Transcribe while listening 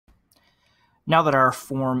Now that our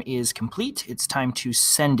form is complete, it's time to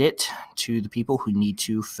send it to the people who need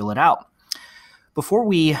to fill it out. Before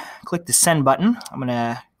we click the send button, I'm going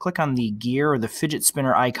to click on the gear or the fidget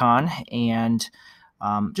spinner icon and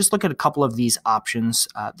just look at a couple of these options.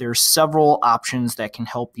 There are several options that can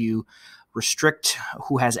help you restrict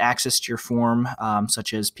who has access to your form,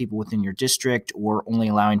 such as people within your district or only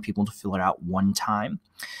allowing people to fill it out one time.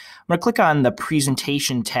 I'm going to click on the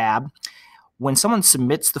presentation tab. When someone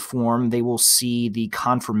submits the form, they will see the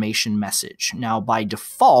confirmation message. Now, by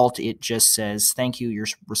default, it just says, "Thank you, your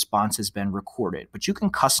response has been recorded." But you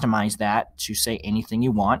can customize that to say anything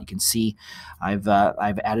you want. You can see I've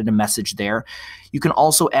added a message there. You can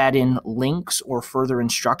also add in links or further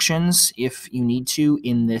instructions if you need to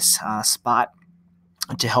in this spot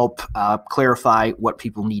to help clarify what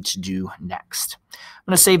people need to do next. I'm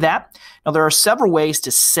going to save that. Now, there are several ways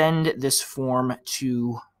to send this form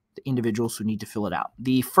to the individuals who need to fill it out.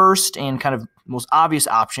 The first and kind of most obvious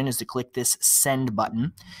option is to click this send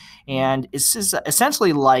button. And this is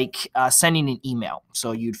essentially like sending an email.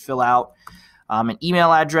 So you'd fill out an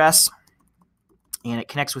email address, and it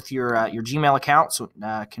connects with your Gmail account, so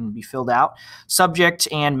it can be filled out. Subject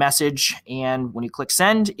and message, and when you click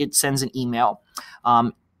send, it sends an email.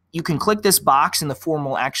 You can click this box and the form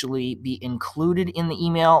will actually be included in the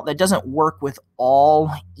email. That doesn't work with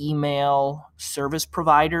all email service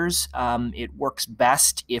providers. It works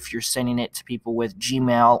best if you're sending it to people with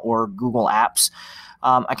Gmail or Google Apps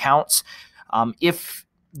accounts. If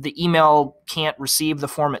the email can't receive the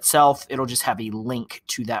form itself, it'll just have a link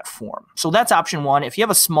to that form. So that's option one. If you have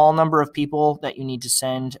a small number of people that you need to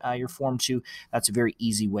send your form to, that's a very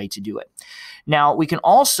easy way to do it. Now, we can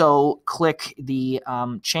also click the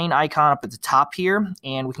chain icon up at the top here,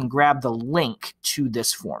 and we can grab the link to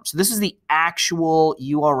this form. So this is the actual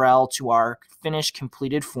URL to our finished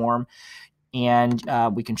completed form, and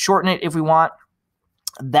we can shorten it if we want.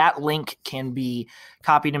 That link can be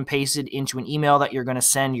copied and pasted into an email that you're going to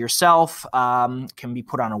send yourself, can be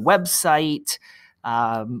put on a website,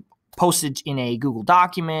 posted in a Google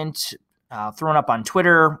document, thrown up on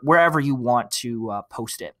Twitter, wherever you want to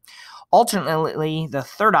post it. Alternately, the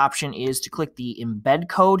third option is to click the embed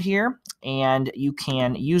code here, and you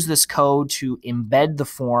can use this code to embed the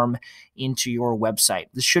form into your website.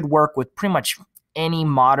 This should work with pretty much any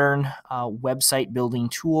modern website building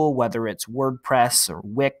tool, whether it's WordPress or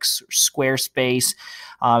Wix or Squarespace,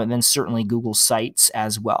 and then certainly Google Sites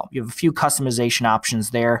as well. You have a few customization options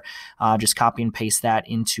there. Just copy and paste that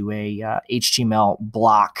into a HTML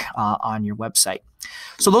block on your website.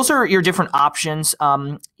 So those are your different options.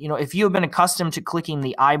 If you have been accustomed to clicking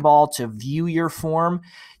the eyeball to view your form,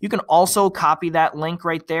 you can also copy that link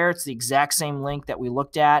right there. It's the exact same link that we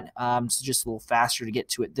looked at. It's just a little faster to get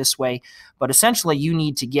to it this way. But essentially, you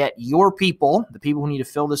need to get your people, the people who need to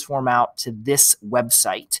fill this form out, to this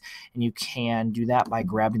website. And you can do that by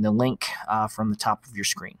grabbing the link from the top of your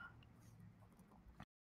screen.